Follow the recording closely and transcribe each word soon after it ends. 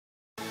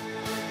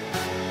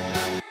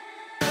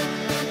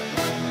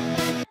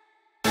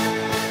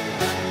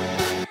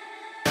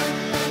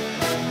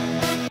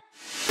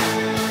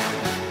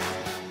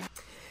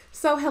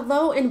So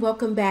hello and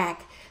welcome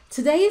back.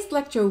 Today is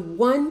lecture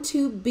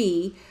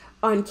 1-2B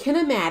on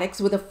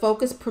kinematics with a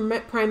focus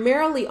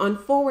primarily on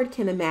forward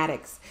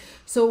kinematics.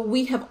 So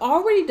we have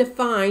already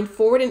defined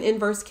forward and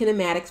inverse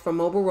kinematics for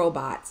mobile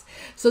robots.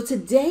 So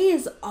today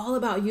is all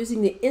about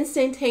using the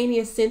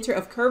instantaneous center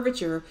of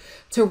curvature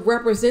to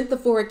represent the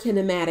forward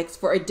kinematics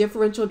for a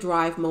differential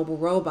drive mobile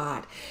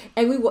robot.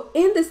 And we will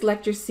end this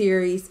lecture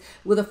series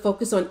with a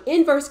focus on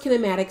inverse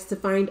kinematics to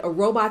find a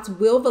robot's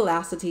wheel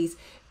velocities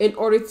in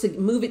order to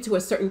move it to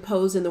a certain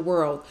pose in the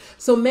world.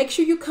 So make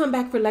sure you come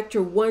back for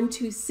lecture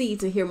 1-2C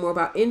to hear more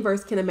about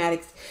inverse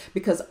kinematics,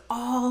 because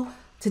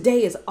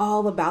today is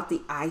all about the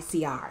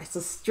ICR.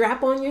 So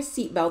strap on your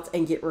seatbelts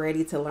and get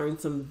ready to learn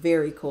some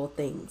very cool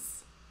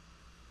things.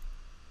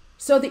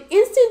 So the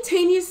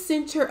instantaneous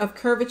center of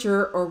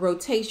curvature or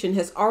rotation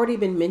has already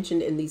been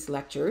mentioned in these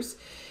lectures.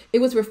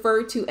 It was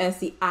referred to as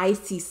the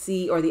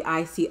ICC or the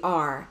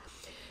ICR.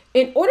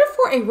 In order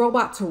for a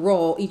robot to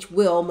roll, each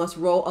wheel must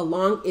roll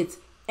along its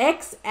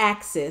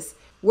x-axis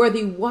where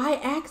the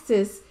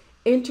y-axis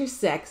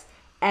intersects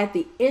at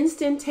the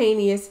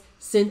instantaneous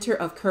center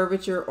of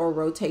curvature or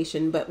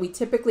rotation, but we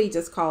typically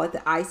just call it the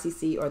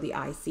ICC or the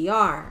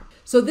ICR.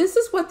 So this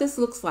is what this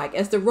looks like.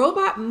 As the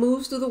robot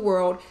moves through the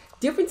world,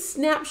 different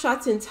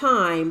snapshots in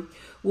time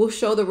will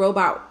show the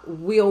robot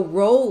wheel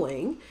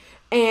rolling,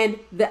 and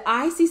the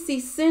ICC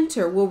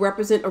center will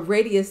represent a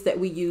radius that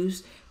we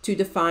use to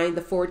define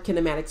the forward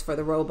kinematics for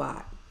the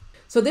robot.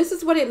 So this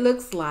is what it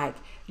looks like.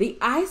 The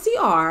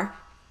ICR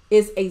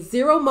is a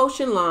zero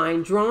motion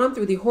line drawn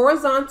through the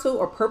horizontal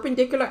or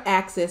perpendicular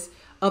axis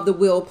of the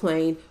wheel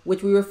plane,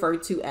 which we refer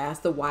to as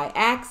the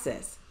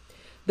y-axis.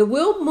 The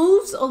wheel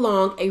moves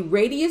along a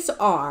radius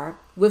r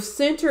with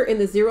center in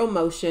the zero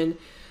motion,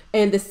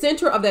 and the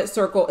center of that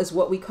circle is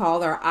what we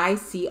call our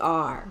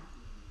ICR.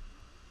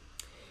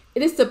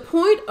 It is the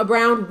point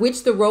around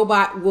which the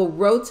robot will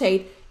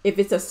rotate if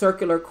it's a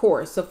circular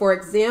course. So for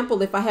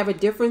example, if I have a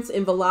difference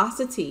in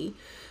velocity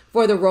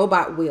for the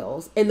robot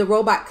wheels and the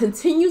robot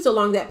continues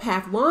along that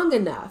path long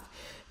enough,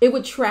 it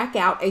would track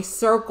out a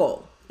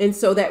circle. And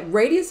so that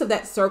radius of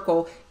that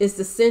circle is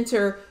the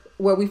center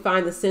where we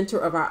find the center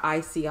of our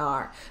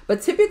ICR.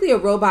 But typically a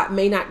robot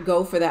may not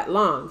go for that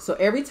long. So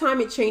every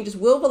time it changes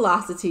wheel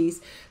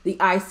velocities, the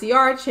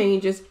ICR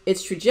changes,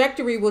 its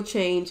trajectory will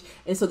change.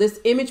 And so this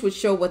image would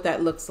show what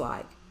that looks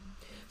like.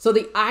 So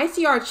the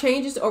ICR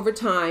changes over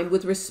time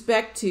with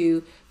respect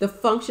to the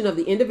function of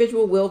the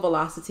individual wheel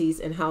velocities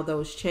and how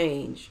those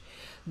change.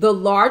 The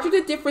larger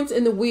the difference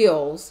in the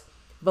wheels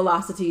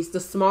velocities,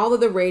 the smaller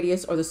the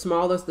radius or the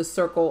smaller the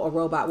circle a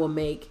robot will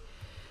make.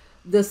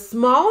 The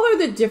smaller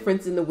the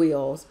difference in the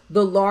wheels,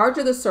 the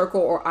larger the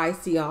circle or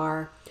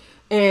ICR,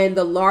 and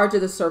the larger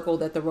the circle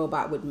that the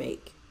robot would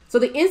make. So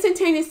the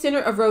instantaneous center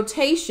of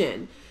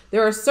rotation,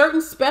 there are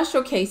certain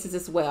special cases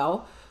as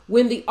well.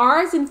 When the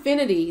R is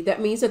infinity,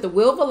 that means that the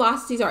wheel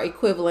velocities are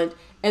equivalent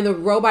and the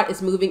robot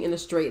is moving in a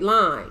straight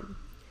line.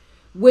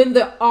 When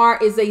the R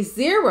is a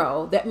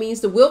zero, that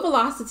means the wheel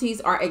velocities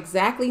are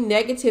exactly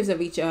negatives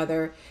of each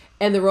other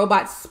and the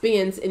robot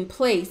spins in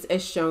place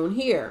as shown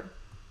here.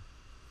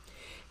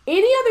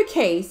 Any other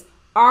case,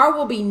 R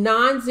will be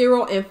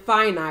non-zero and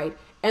finite,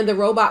 and the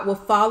robot will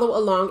follow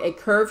along a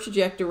curved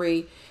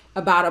trajectory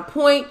about a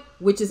point,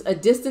 which is a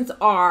distance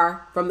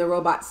R from the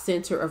robot's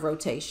center of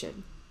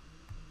rotation.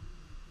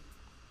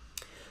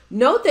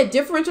 Note that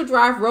differential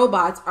drive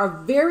robots are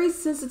very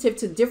sensitive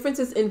to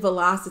differences in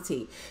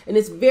velocity, and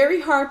it's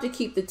very hard to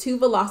keep the two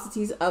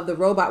velocities of the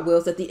robot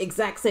wheels at the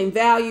exact same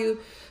value.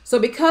 So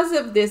because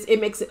of this,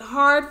 it makes it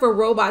hard for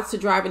robots to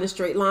drive in a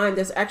straight line.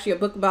 There's actually a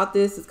book about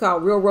this. It's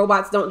called Real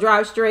Robots Don't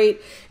Drive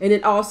Straight, and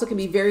it also can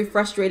be very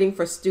frustrating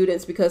for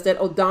students because that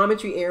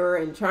odometry error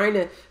and trying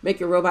to make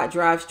your robot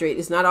drive straight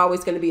is not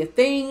always going to be a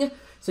thing.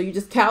 So you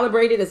just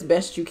calibrate it as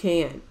best you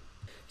can.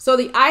 So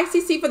the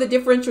ICC for the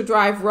differential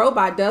drive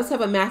robot does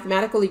have a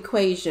mathematical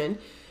equation,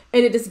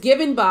 and it is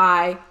given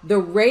by the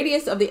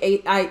radius of the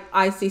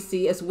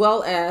ICC as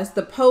well as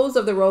the pose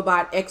of the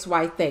robot x,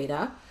 y,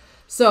 theta.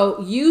 So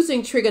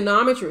using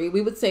trigonometry, we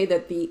would say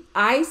that the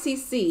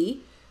ICC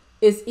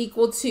is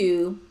equal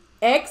to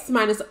x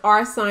minus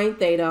r sine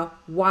theta,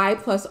 y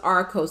plus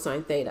r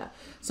cosine theta.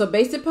 So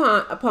based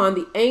upon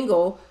the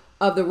angle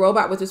of the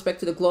robot with respect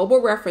to the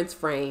global reference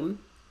frame,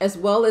 as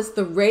well as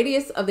the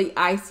radius of the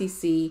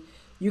ICC,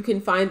 you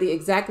can find the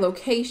exact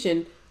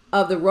location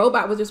of the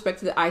robot with respect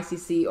to the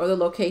ICC or the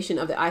location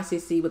of the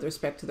ICC with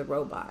respect to the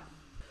robot.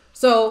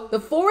 So the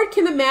forward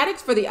kinematics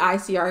for the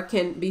ICR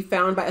can be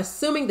found by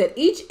assuming that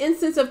each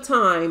instance of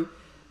time,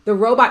 the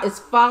robot is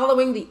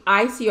following the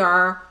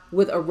ICR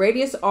with a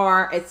radius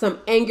r at some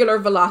angular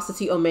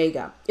velocity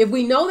omega. If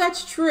we know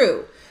that's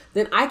true,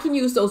 then I can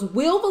use those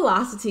wheel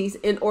velocities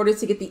in order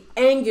to get the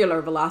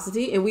angular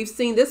velocity. And we've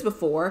seen this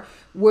before,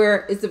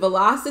 where it's the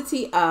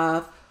velocity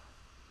of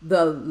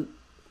the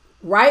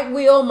right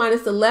wheel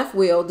minus the left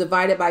wheel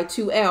divided by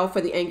 2L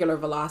for the angular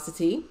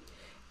velocity.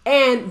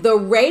 And the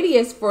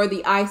radius for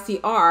the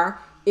ICR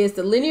is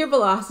the linear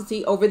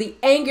velocity over the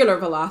angular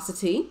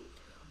velocity,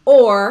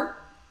 or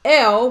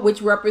L,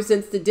 which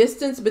represents the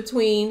distance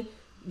between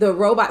the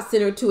robot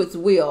center to its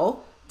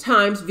wheel,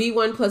 times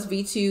V1 plus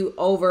V2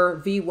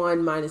 over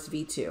V1 minus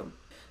V2.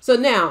 So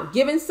now,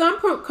 given some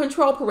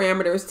control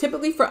parameters,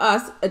 typically for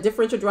us, a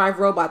differential drive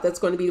robot, that's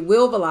going to be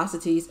wheel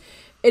velocities,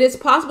 it is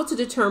possible to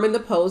determine the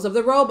pose of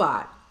the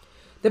robot.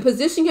 The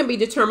position can be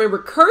determined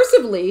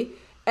recursively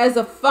as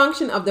a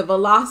function of the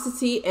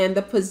velocity and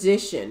the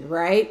position,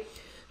 right?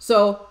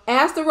 So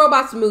as the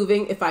robot's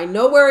moving, if I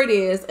know where it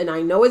is and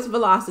I know its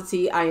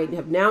velocity, I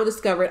have now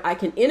discovered I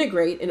can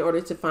integrate in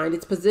order to find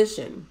its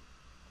position.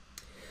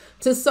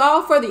 To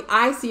solve for the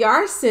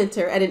ICR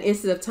center at an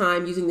instant of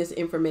time using this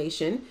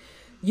information,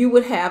 you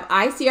would have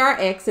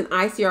ICRx and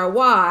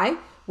ICRy,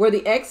 where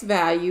the x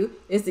value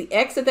is the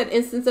x at that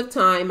instance of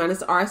time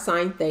minus r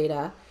sine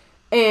theta,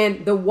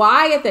 and the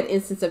y at that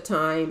instance of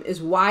time is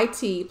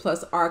yt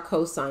plus r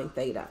cosine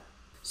theta.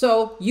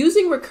 So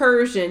using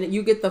recursion,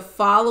 you get the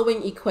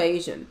following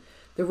equation.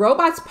 The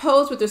robot's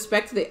pose with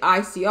respect to the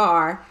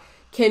ICR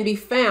can be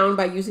found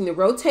by using the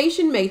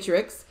rotation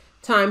matrix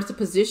times the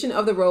position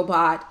of the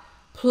robot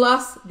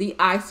plus the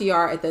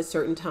ICR at that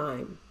certain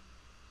time.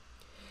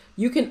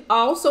 You can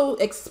also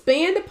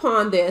expand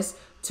upon this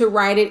to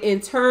write it in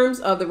terms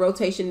of the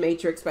rotation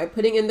matrix by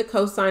putting in the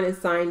cosine and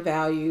sine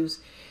values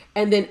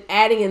and then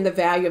adding in the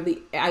value of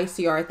the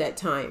ICR at that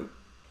time.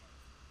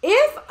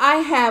 If I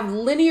have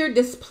linear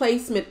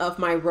displacement of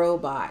my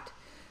robot,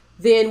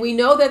 then we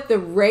know that the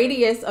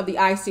radius of the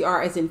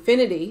ICR is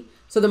infinity,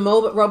 so the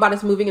robot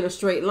is moving in a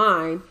straight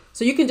line.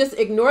 So you can just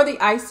ignore the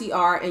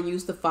ICR and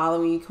use the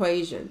following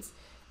equations.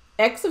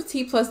 X of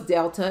t plus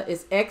delta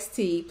is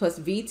xt plus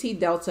vt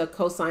delta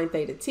cosine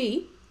theta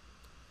t.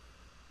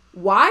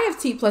 Y of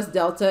t plus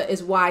delta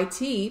is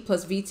yt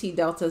plus vt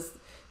delta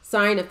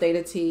sine of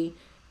theta t.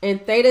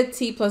 And theta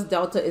t plus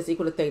delta is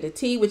equal to theta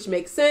t, which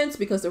makes sense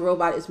because the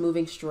robot is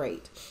moving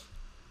straight.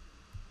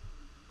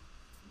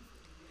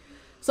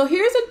 So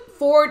here's a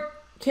forward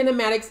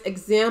kinematics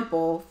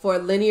example for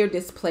linear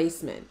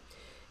displacement.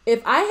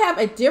 If I have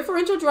a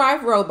differential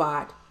drive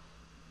robot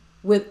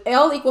with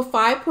L equal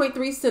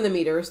 5.3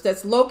 centimeters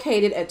that's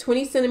located at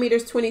 20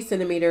 centimeters, 20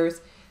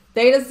 centimeters,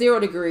 theta 0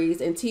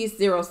 degrees, and t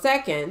 0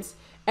 seconds,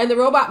 and the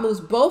robot moves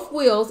both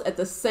wheels at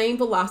the same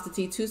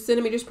velocity, 2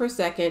 centimeters per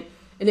second,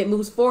 and it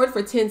moves forward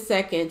for 10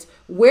 seconds.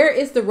 Where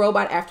is the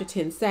robot after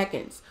 10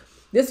 seconds?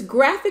 This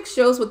graphic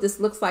shows what this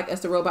looks like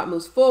as the robot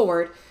moves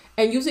forward.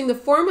 And using the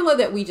formula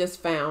that we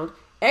just found,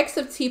 x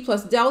of t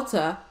plus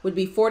delta would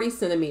be 40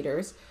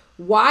 centimeters.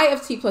 Y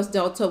of t plus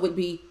delta would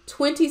be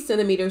 20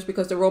 centimeters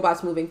because the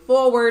robot's moving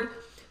forward.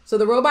 So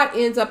the robot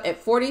ends up at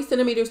 40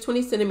 centimeters,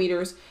 20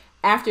 centimeters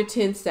after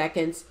 10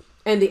 seconds,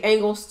 and the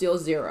angle's still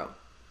 0.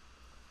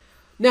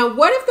 Now,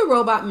 what if the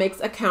robot makes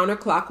a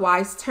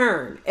counterclockwise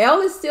turn? L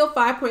is still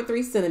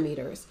 5.3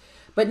 centimeters,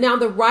 but now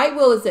the right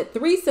wheel is at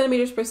 3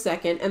 centimeters per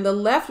second and the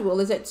left wheel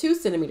is at 2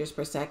 centimeters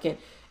per second,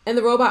 and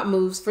the robot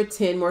moves for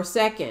 10 more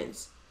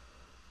seconds.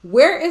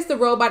 Where is the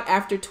robot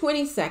after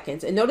 20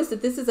 seconds? And notice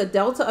that this is a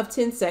delta of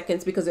 10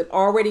 seconds because it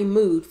already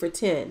moved for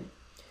 10.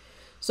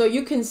 So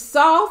you can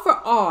solve for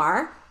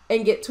R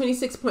and get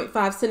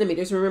 26.5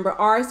 centimeters. Remember,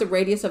 R is the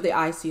radius of the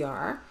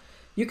ICR.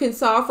 You can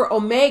solve for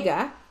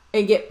omega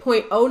and get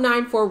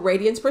 0.094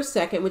 radians per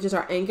second, which is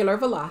our angular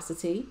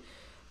velocity.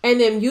 And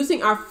then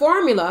using our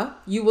formula,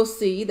 you will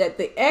see that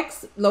the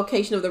X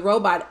location of the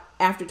robot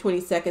after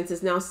 20 seconds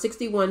is now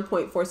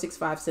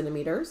 61.465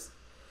 centimeters.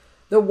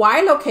 The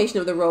Y location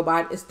of the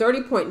robot is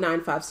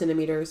 30.95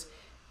 centimeters,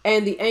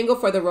 and the angle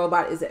for the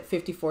robot is at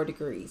 54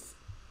 degrees.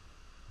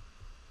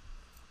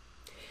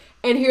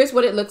 And here's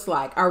what it looks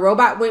like. Our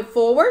robot went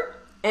forward,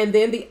 and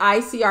then the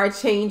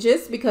ICR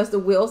changes because the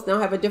wheels now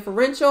have a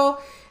differential,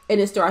 and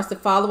it starts to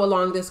follow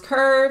along this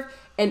curve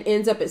and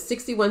ends up at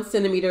 61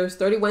 centimeters,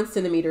 31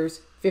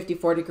 centimeters,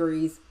 54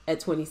 degrees at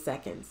 20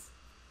 seconds.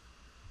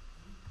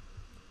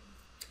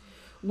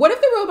 What if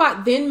the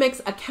robot then makes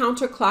a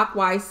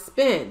counterclockwise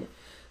spin?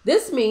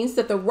 This means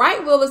that the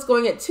right wheel is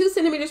going at 2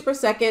 centimeters per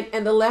second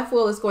and the left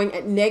wheel is going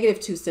at negative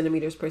 2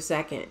 centimeters per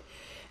second.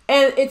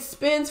 And it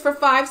spins for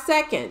 5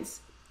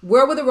 seconds.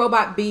 Where will the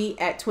robot be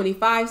at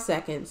 25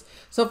 seconds?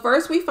 So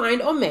first we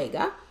find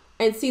omega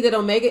and see that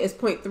omega is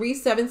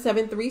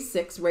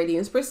 0.37736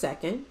 radians per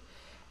second,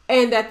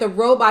 and that the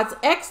robot's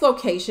X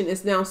location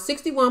is now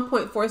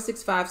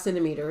 61.465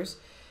 centimeters,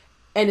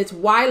 and its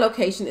Y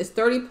location is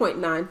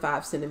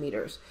 30.95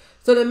 centimeters.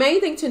 So the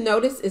main thing to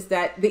notice is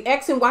that the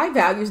X and Y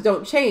values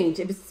don't change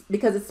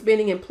because it's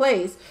spinning in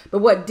place, but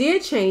what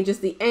did change is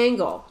the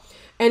angle.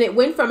 And it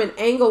went from an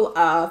angle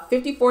of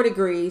 54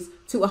 degrees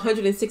to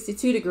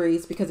 162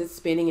 degrees because it's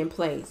spinning in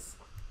place.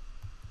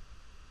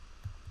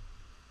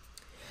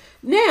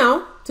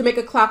 Now, to make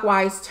a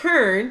clockwise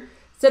turn,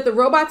 set the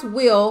robot's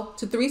wheel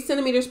to 3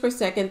 centimeters per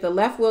second, the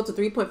left wheel to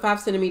 3.5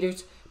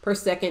 centimeters per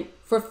second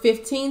for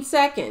 15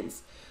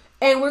 seconds.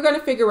 And we're going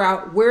to figure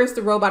out where's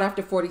the robot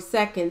after 40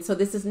 seconds. So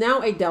this is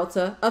now a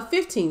delta of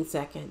 15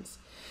 seconds.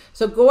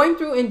 So going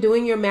through and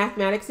doing your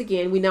mathematics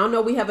again, we now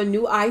know we have a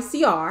new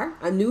ICR,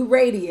 a new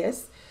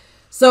radius.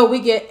 So we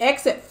get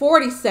X at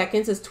 40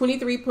 seconds is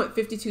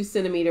 23.52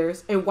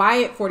 centimeters and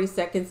Y at 40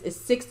 seconds is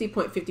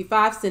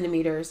 60.55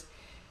 centimeters.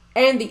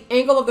 And the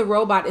angle of the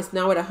robot is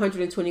now at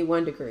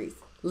 121 degrees.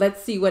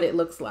 Let's see what it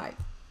looks like.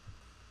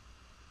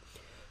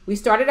 We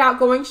started out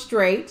going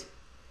straight.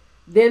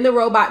 Then the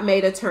robot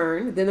made a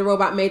turn. Then the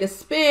robot made a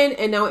spin.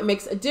 And now it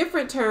makes a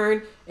different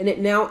turn. And it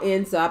now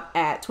ends up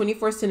at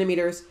 24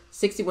 centimeters,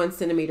 61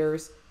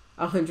 centimeters,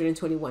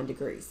 121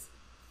 degrees.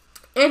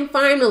 And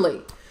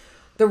finally,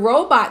 the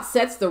robot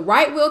sets the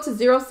right wheel to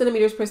 0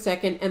 centimeters per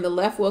second and the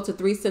left wheel to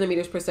 3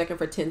 centimeters per second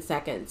for 10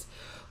 seconds.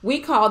 We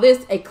call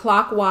this a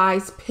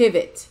clockwise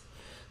pivot.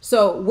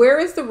 So where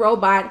is the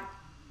robot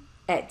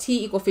at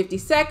t equal 50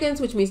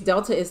 seconds, which means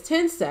delta is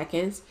 10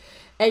 seconds.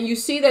 And you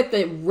see that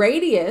the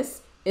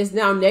radius is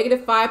now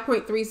negative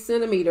 5.3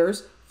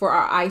 centimeters for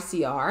our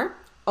ICR.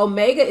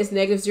 Omega is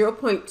negative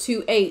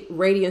 0.28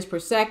 radians per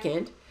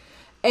second.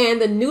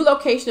 And the new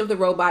location of the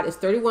robot is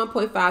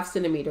 31.5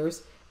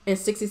 centimeters and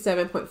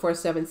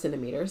 67.47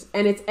 centimeters.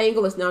 And its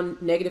angle is now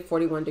negative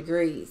 41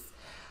 degrees.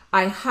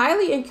 I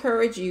highly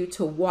encourage you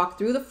to walk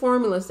through the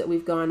formulas that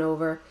we've gone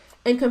over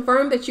and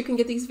confirm that you can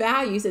get these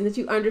values and that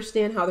you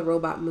understand how the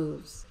robot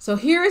moves. So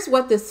here is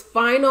what this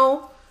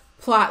final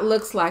plot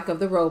looks like of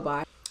the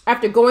robot.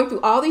 After going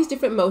through all these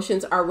different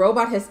motions, our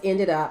robot has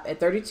ended up at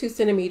 32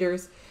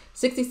 centimeters,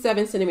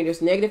 67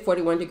 centimeters, negative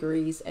 41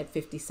 degrees at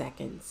 50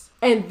 seconds.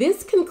 And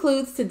this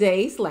concludes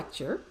today's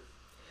lecture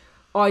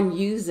on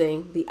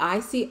using the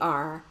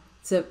ICR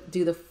to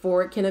do the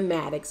forward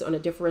kinematics on a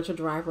differential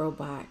drive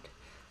robot.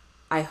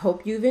 I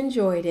hope you've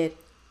enjoyed it,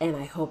 and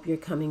I hope you're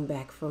coming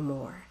back for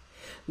more.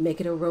 Make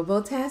it a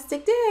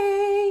robotastic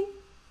day.